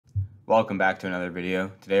Welcome back to another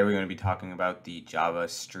video. Today we're going to be talking about the Java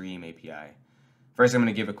Stream API. First, I'm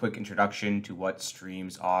going to give a quick introduction to what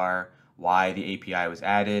streams are, why the API was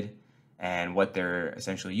added, and what they're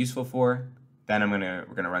essentially useful for. Then we're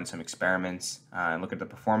going to run some experiments and look at the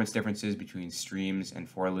performance differences between streams and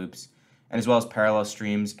for loops, and as well as parallel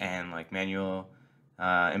streams and manual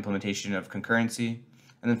implementation of concurrency.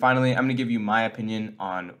 And then finally, I'm going to give you my opinion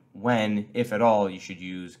on when, if at all, you should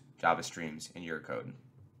use Java streams in your code.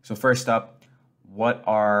 So first up, what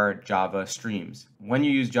are Java streams? When you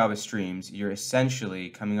use Java streams, you're essentially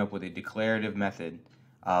coming up with a declarative method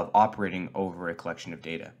of operating over a collection of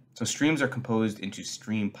data. So streams are composed into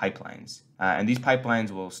stream pipelines, and these pipelines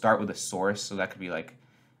will start with a source. So that could be like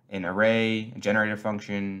an array, a generator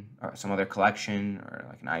function, or some other collection, or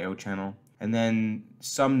like an I/O channel, and then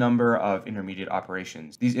some number of intermediate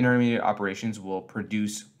operations. These intermediate operations will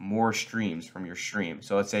produce more streams from your stream.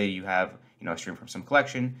 So let's say you have a stream from some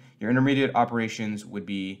collection. Your intermediate operations would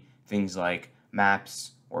be things like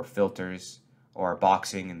maps or filters or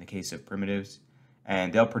boxing in the case of primitives,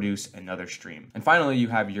 and they'll produce another stream. And finally, you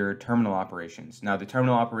have your terminal operations. Now, the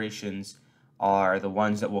terminal operations are the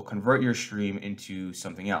ones that will convert your stream into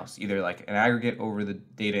something else, either like an aggregate over the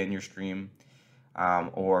data in your stream,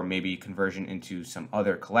 or maybe conversion into some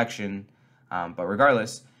other collection. But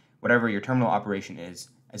regardless, whatever your terminal operation is,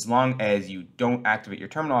 as long as you don't activate your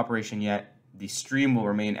terminal operation yet, the stream will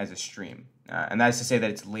remain as a stream. And that's to say that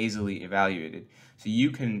it's lazily evaluated. So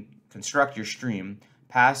you can construct your stream,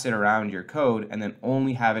 pass it around your code, and then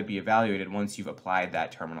only have it be evaluated once you've applied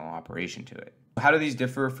that terminal operation to it. How do these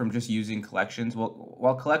differ from just using collections? Well,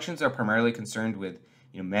 while collections are primarily concerned with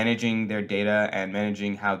managing their data and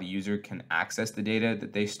managing how the user can access the data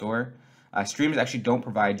that they store, streams actually don't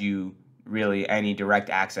provide you really any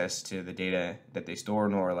direct access to the data that they store,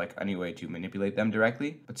 nor any way to manipulate them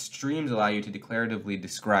directly. But streams allow you to declaratively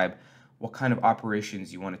describe what kind of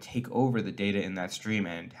operations you want to take over the data in that stream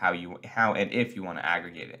and how and if you want to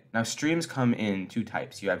aggregate it. Now, streams come in two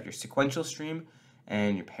types. You have your sequential stream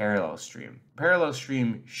and your parallel stream. Parallel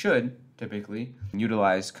stream should typically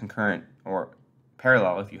utilize concurrent or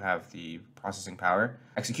parallel, if you have the processing power,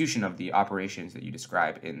 execution of the operations that you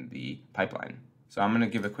describe in the pipeline. So I'm going to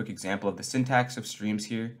give a quick example of the syntax of streams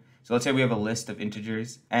here. So let's say we have a list of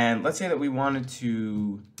integers, and let's say that we wanted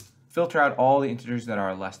to filter out all the integers that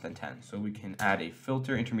are less than 10. So we can add a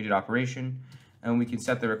filter intermediate operation, and we can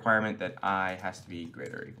set the requirement that I has to be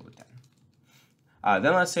greater or equal to 10.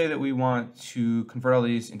 Then let's say that we want to convert all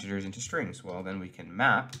these integers into strings. Well, then we can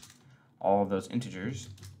map all of those integers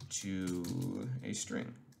to a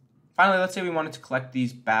string. Finally, let's say we wanted to collect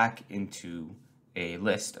these back into a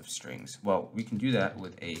list of strings. Well, we can do that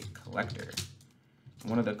with a collector.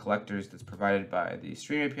 One of the collectors that's provided by the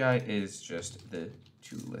Stream API is just the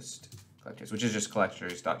toList collectors, which is just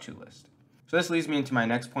collectors.toList. So this leads me into my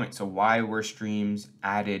next point. So why were streams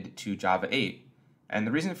added to Java 8? And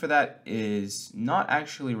the reason for that is not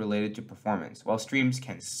actually related to performance. While streams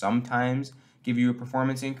can sometimes give you a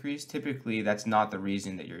performance increase, typically that's not the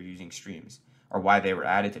reason that you're using streams or why they were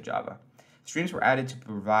added to Java. Streams were added to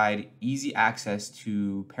provide easy access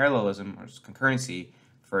to parallelism or concurrency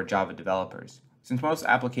for Java developers. Since most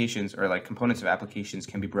applications or components of applications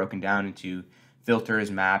can be broken down into filters,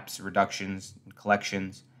 maps, reductions,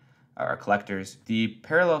 collections, or collectors, the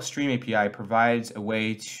Parallel Stream API provides a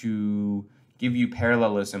way to give you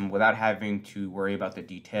parallelism without having to worry about the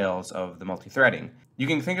details of the multi-threading. You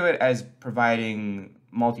can think of it as providing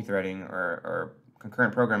multi-threading or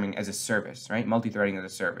concurrent programming as a service, right? Multi-threading as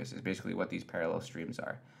a service is basically what these parallel streams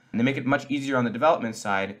are. And they make it much easier on the development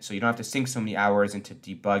side, so you don't have to sink so many hours into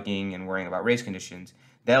debugging and worrying about race conditions.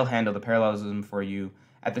 They'll handle the parallelism for you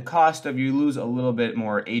at the cost of you lose a little bit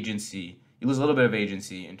more agency. You lose a little bit of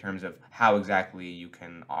agency in terms of how exactly you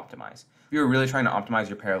can optimize. If you're really trying to optimize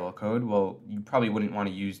your parallel code, well, you probably wouldn't want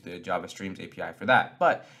to use the Java Streams API for that.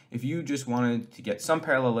 But if you just wanted to get some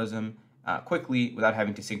parallelism quickly without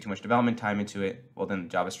having to sink too much development time into it, well, then the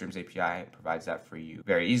Java Streams API provides that for you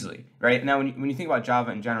very easily, right? Now, when you think about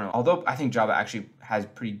Java in general, although I think Java actually has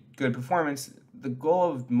pretty good performance, the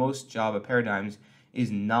goal of most Java paradigms is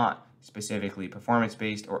not specifically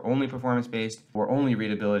performance-based or only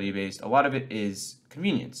readability-based. A lot of it is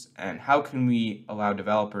convenience, and how can we allow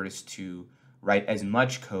developers to write as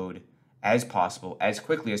much code as possible, as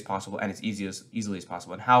quickly as possible, and as easily as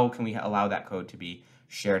possible, and how can we allow that code to be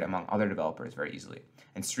shared among other developers very easily.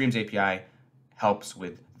 And Streams API helps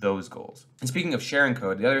with those goals. And speaking of sharing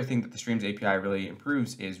code, the other thing that the Streams API really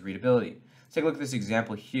improves is readability. Let's take a look at this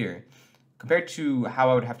example here. Compared to how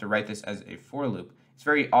I would have to write this as a for loop, it's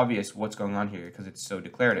very obvious what's going on here because it's so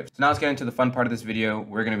declarative. So now let's get into the fun part of this video.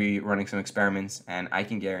 We're going to be running some experiments, and I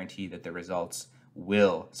can guarantee that the results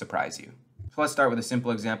will surprise you. So let's start with a simple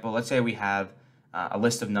example. Let's say we have a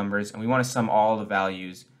list of numbers, and we want to sum all the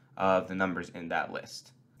values of the numbers in that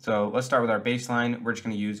list. So let's start with our baseline. We're just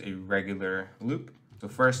going to use a regular loop. So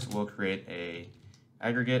first we'll create a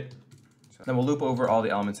aggregate. So then we'll loop over all the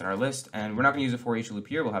elements in our list, and we're not going to use a for each loop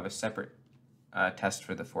here. We'll have a separate test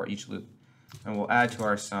for the for each loop, and we'll add to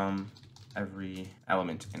our sum every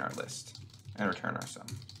element in our list and return our sum.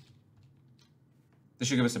 This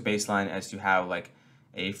should give us a baseline as to how like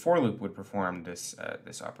a for loop would perform this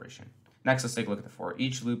this operation. Next, let's take a look at the for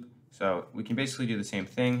each loop. So we can basically do the same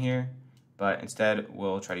thing here, but instead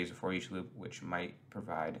we'll try to use a for each loop, which might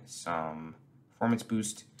provide some performance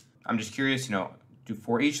boost. I'm just curious, do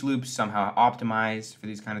for each loops somehow optimize for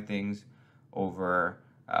these kind of things over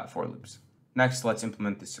for loops? Next, let's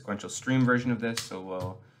implement the sequential stream version of this. So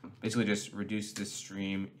we'll basically just reduce this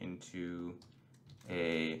stream into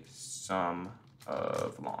a sum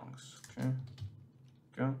of longs. Okay,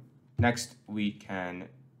 go. Next, we can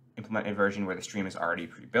implement a version where the stream is already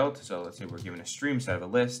pre-built. So let's say we're given a stream instead of a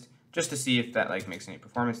list, just to see if that makes any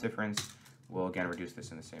performance difference. We'll again reduce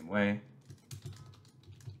this in the same way.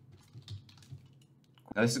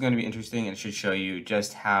 Now this is going to be interesting, and it should show you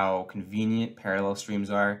just how convenient parallel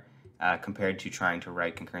streams are compared to trying to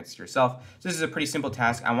write concurrency yourself. So this is a pretty simple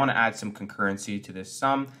task. I want to add some concurrency to this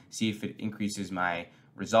sum, see if it increases my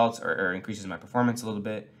results or increases my performance a little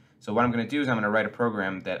bit. So what I'm going to do is I'm going to write a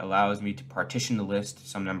program that allows me to partition the list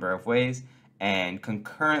some number of ways and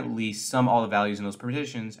concurrently sum all the values in those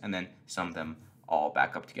partitions and then sum them all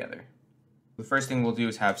back up together. The first thing we'll do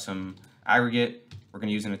is have some aggregate. We're going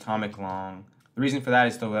to use an atomic long. The reason for that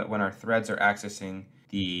is so that when our threads are accessing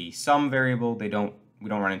the sum variable, we don't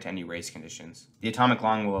run into any race conditions. The atomic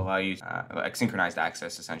long will allow you like synchronized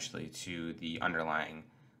access essentially to the underlying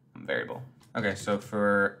variable. Okay, so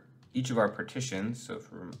for each of our partitions, so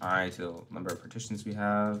from I to the number of partitions we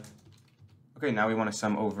have. Okay, now we want to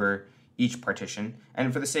sum over each partition.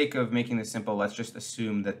 And for the sake of making this simple, let's just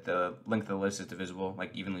assume that the length of the list is divisible,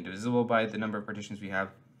 like evenly divisible by the number of partitions we have.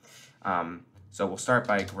 So we'll start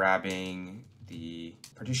by grabbing the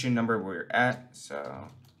partition number we're at, so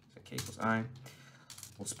k equals I.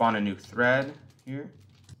 We'll spawn a new thread here,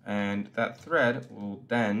 and that thread will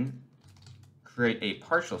then create a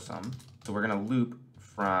partial sum. So we're going to loop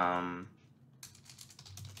from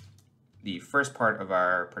the first part of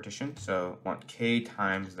our partition, so we want k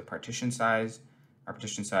times the partition size. Our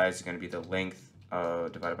partition size is going to be the length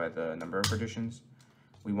divided by the number of partitions.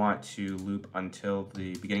 We want to loop until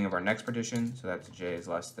the beginning of our next partition, so that's j is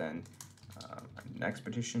less than our next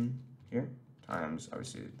partition here, times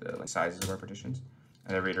obviously the sizes of our partitions.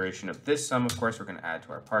 And every iteration of this sum, of course, we're going to add to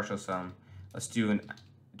our partial sum. Let's do an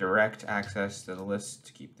direct access to the list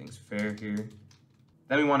to keep things fair here.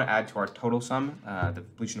 Then we want to add to our total sum, the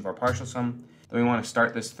completion of our partial sum. Then we want to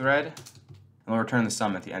start this thread, and we'll return the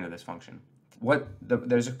sum at the end of this function.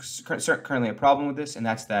 There's currently a problem with this, and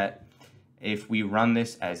that's that if we run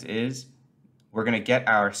this as is, we're going to get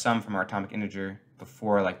our sum from our atomic integer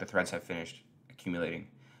before the threads have finished accumulating.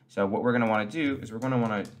 So what we're going to want to do is we're going to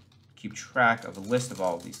want to keep track of a list of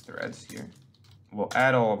all of these threads here. We'll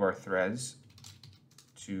add all of our threads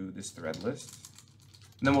to this thread list.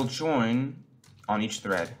 And then we'll join on each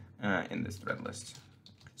thread in this thread list.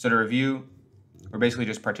 So to review, we're basically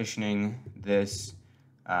just partitioning this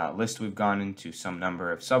list we've gone into some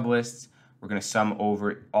number of sublists. We're going to sum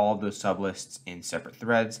over all of those sublists in separate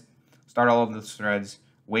threads, start all of those threads,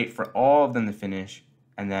 wait for all of them to finish,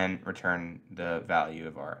 and then return the value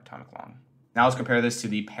of our atomic long. Now let's compare this to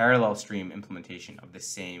the parallel stream implementation of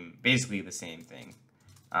basically the same thing.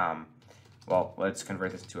 Well, let's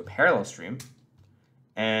convert this into a parallel stream,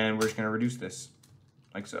 and we're just going to reduce this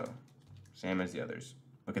like so, same as the others.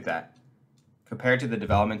 Look at that. Compared to the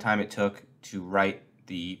development time it took to write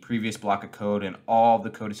the previous block of code and all the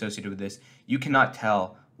code associated with this, you cannot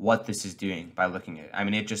tell what this is doing by looking at it. I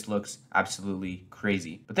mean, it just looks absolutely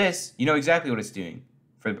crazy. But this, you know exactly what it's doing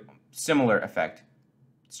for similar effect.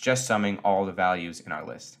 It's just summing all the values in our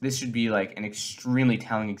list. This should be like an extremely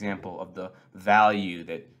telling example of the value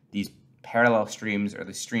that these parallel streams or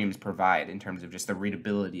the streams provide in terms of just the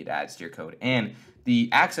readability it adds to your code and the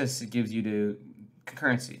access it gives you to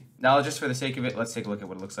concurrency. Now, just for the sake of it, let's take a look at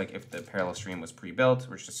what it looks like if the parallel stream was pre-built.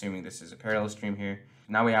 We're just assuming this is a parallel stream here.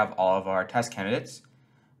 Now we have all of our test candidates.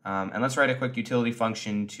 And let's write a quick utility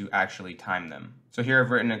function to actually time them. So here I've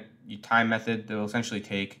written a time method that will essentially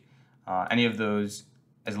take any of those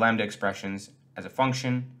as lambda expressions as a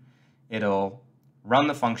function. It'll run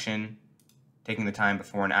the function, taking the time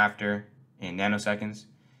before and after in nanoseconds,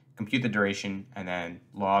 compute the duration, and then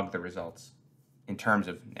log the results in terms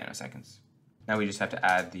of nanoseconds. Now we just have to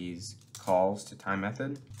add these calls to time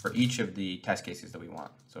method for each of the test cases that we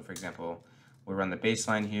want. So for example, we'll run the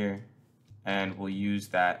baseline here, and we'll use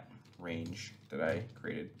that range that I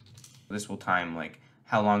created. This will time like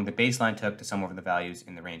how long the baseline took to sum over the values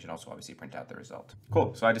in the range, and also obviously print out the result.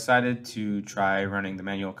 Cool, so I decided to try running the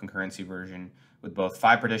manual concurrency version with both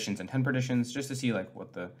 5 partitions and 10 partitions, just to see like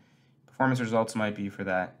what the performance results might be for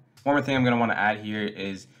that. One more thing I'm gonna wanna add here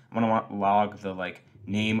is I'm gonna want to log the like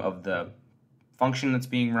name of the function that's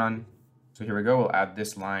being run. So here we go, we'll add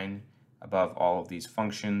this line above all of these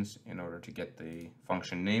functions in order to get the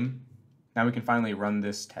function name. Now we can finally run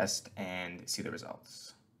this test and see the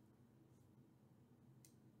results.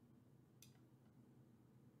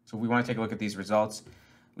 So if we want to take a look at these results,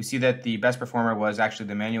 we see that the best performer was actually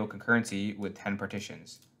the manual concurrency with 10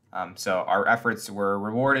 partitions. So our efforts were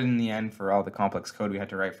rewarded in the end for all the complex code we had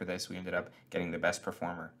to write for this. We ended up getting the best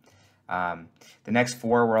performer. The next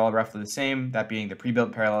 4 were all roughly the same, that being the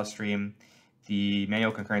pre-built parallel stream, the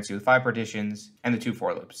manual concurrency with 5 partitions, and the 2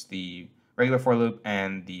 for loops, the regular for loop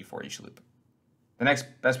and the for each loop. The next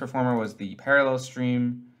best performer was the parallel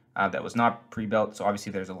stream that was not pre-built, so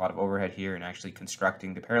obviously there's a lot of overhead here in actually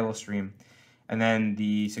constructing the parallel stream. And then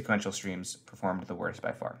the sequential streams performed the worst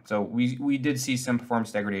by far. So we did see some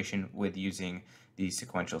performance degradation with using these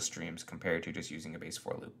sequential streams compared to just using a base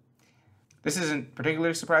for loop. This isn't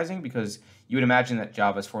particularly surprising because you would imagine that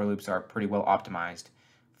Java's for loops are pretty well optimized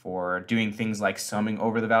for doing things like summing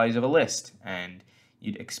over the values of a list, and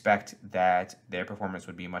you'd expect that their performance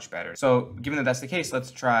would be much better. So given that that's the case, let's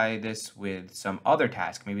try this with some other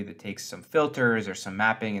task, maybe that takes some filters or some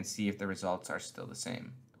mapping, and see if the results are still the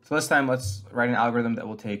same. So this time, let's write an algorithm that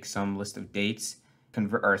will take some list of dates,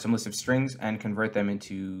 some list of strings, and convert them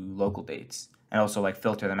into local dates, and also like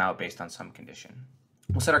filter them out based on some condition.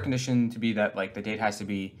 We'll set our condition to be that like the date has to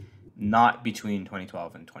be not between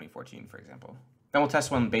 2012 and 2014, for example. Then we'll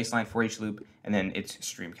test one baseline for each loop, and then its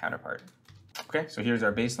stream counterpart. Okay, so here's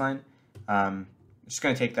our baseline. I'm just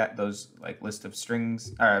going to take those like list of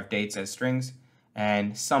strings or of dates as strings,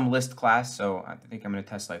 and some list class. So I think I'm going to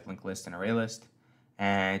test like linked list and array list.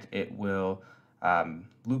 And it will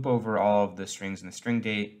loop over all of the strings in the string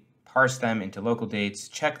date, parse them into local dates,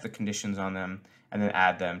 check the conditions on them, and then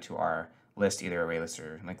add them to our list, either array list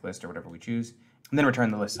or linked list or whatever we choose, and then return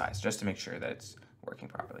the list size just to make sure that it's working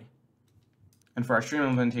properly. And for our stream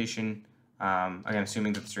implementation, again,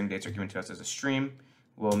 assuming that the string dates are given to us as a stream,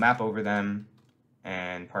 we'll map over them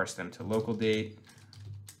and parse them to local date,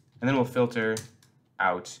 and then we'll filter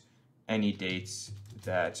out any dates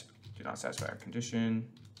that do not satisfy our condition.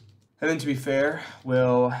 And then to be fair,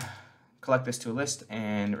 we'll collect this to a list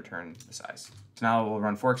and return the size. So now we'll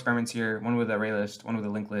run 4 experiments here, one with an array list, one with a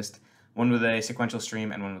linked list, one with a sequential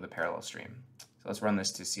stream, and one with a parallel stream. So let's run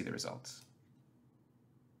this to see the results.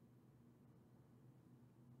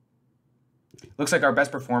 Looks like our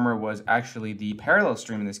best performer was actually the parallel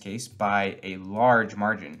stream in this case by a large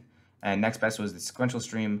margin. And next best was the sequential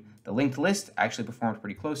stream. The linked list actually performed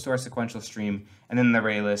pretty close to our sequential stream, and then the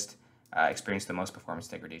array list experienced the most performance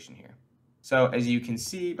degradation here. So as you can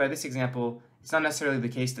see by this example, it's not necessarily the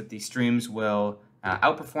case that the streams will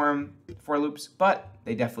outperform for loops, but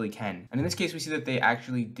they definitely can. And in this case, we see that they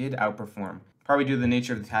actually did outperform, probably due to the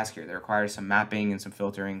nature of the task here. They require some mapping and some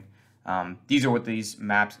filtering. These are what these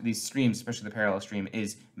streams, especially the parallel stream,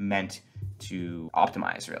 is meant to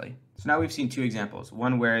optimize, really. So now we've seen 2 examples,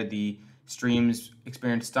 one where the streams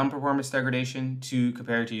experienced some performance degradation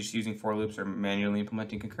compared to just using for loops or manually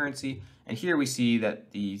implementing concurrency. And here we see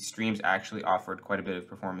that the streams actually offered quite a bit of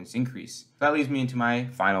performance increase. So that leads me into my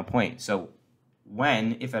final point. So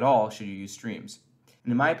when, if at all, should you use streams?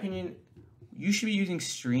 And in my opinion, you should be using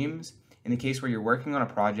streams in the case where you're working on a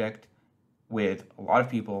project with a lot of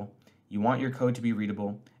people, you want your code to be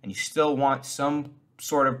readable, and you still want some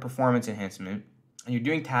sort of performance enhancement, and you're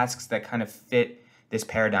doing tasks that kind of fit this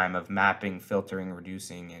paradigm of mapping, filtering,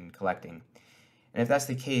 reducing, and collecting. And if that's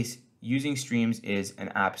the case, using streams is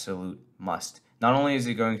an absolute must. Not only is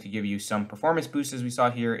it going to give you some performance boost, as we saw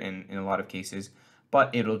here in a lot of cases, but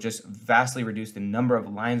it'll just vastly reduce the number of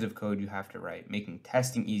lines of code you have to write, making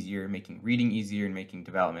testing easier, making reading easier, and making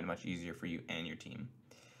development much easier for you and your team.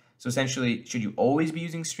 So essentially, should you always be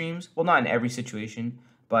using streams? Well, not in every situation,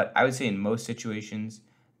 but I would say in most situations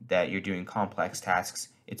that you're doing complex tasks,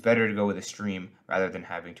 it's better to go with a stream rather than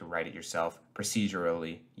having to write it yourself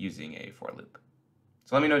procedurally using a for loop.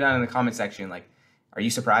 So let me know down in the comment section, like, are you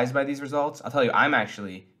surprised by these results? I'll tell you, I'm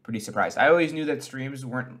actually pretty surprised. I always knew that streams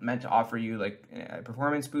weren't meant to offer you like a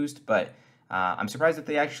performance boost, but I'm surprised that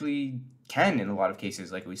they actually can in a lot of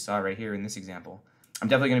cases, like we saw right here in this example. I'm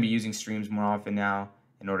definitely going to be using streams more often now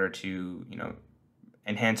in order to,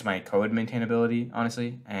 enhance my code maintainability,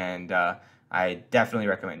 honestly. And I definitely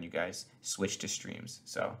recommend you guys switch to streams.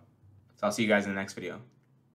 So I'll see you guys in the next video.